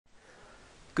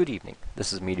Good evening.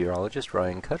 This is meteorologist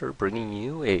Ryan Cutter bringing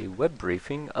you a web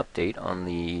briefing update on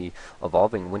the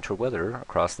evolving winter weather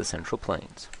across the Central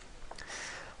Plains.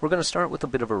 We're going to start with a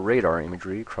bit of a radar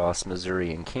imagery across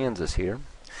Missouri and Kansas here.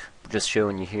 Just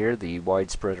showing you here the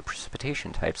widespread of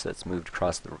precipitation types that's moved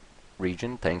across the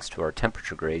region thanks to our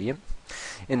temperature gradient.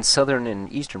 In southern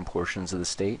and eastern portions of the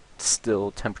state,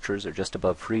 still temperatures are just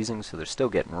above freezing, so they're still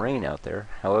getting rain out there.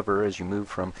 However, as you move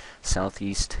from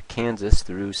southeast Kansas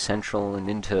through central and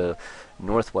into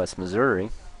northwest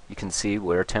Missouri, you can see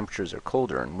where temperatures are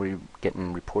colder, and we're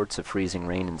getting reports of freezing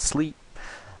rain and sleet.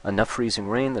 Enough freezing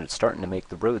rain that it's starting to make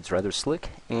the roads rather slick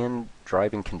and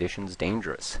driving conditions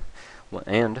dangerous.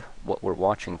 And what we're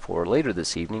watching for later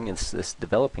this evening is this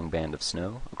developing band of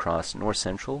snow across north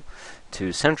central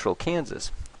to central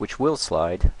Kansas, which will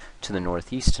slide to the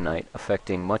northeast tonight,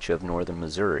 affecting much of northern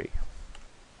Missouri.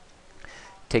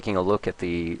 Taking a look at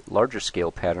the larger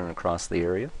scale pattern across the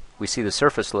area, we see the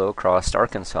surface low across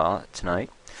Arkansas tonight,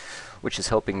 which is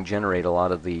helping generate a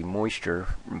lot of the moisture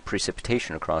and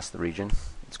precipitation across the region.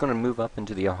 It's going to move up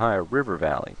into the Ohio River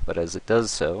Valley, but as it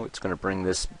does so, it's going to bring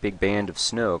this big band of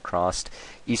snow across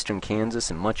eastern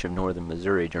Kansas and much of northern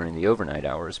Missouri during the overnight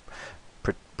hours,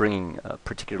 bringing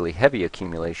particularly heavy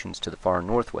accumulations to the far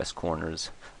northwest corners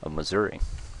of Missouri.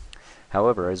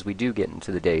 However, as we do get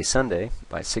into the day Sunday,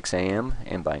 by 6 a.m.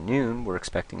 and by noon, we're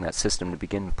expecting that system to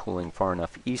begin pulling far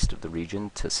enough east of the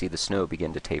region to see the snow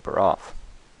begin to taper off.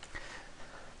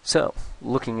 So,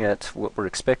 looking at what we're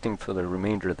expecting for the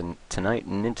remainder of tonight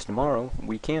and into tomorrow,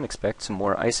 we can expect some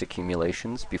more ice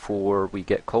accumulations before we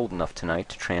get cold enough tonight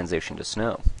to transition to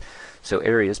snow. So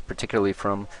areas, particularly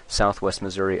from southwest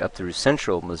Missouri up through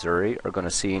central Missouri, are going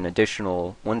to see an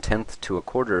additional 1/10 to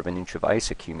 1/4 of an inch of ice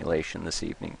accumulation this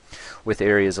evening, with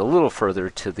areas a little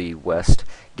further to the west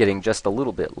getting just a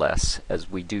little bit less as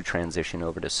we do transition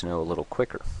over to snow a little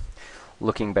quicker.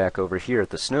 Looking back over here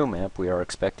at the snow map, we are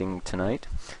expecting tonight,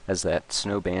 as that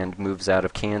snow band moves out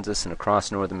of Kansas and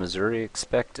across northern Missouri,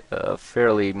 expect a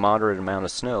fairly moderate amount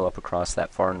of snow up across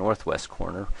that far northwest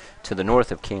corner to the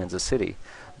north of Kansas City,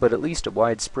 but at least a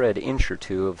widespread inch or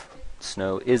two of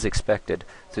snow is expected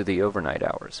through the overnight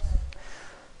hours.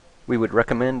 We would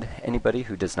recommend anybody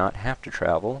who does not have to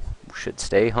travel should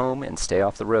stay home and stay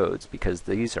off the roads because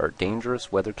these are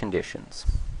dangerous weather conditions.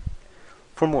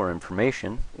 For more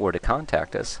information or to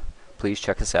contact us, please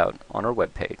check us out on our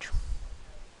webpage.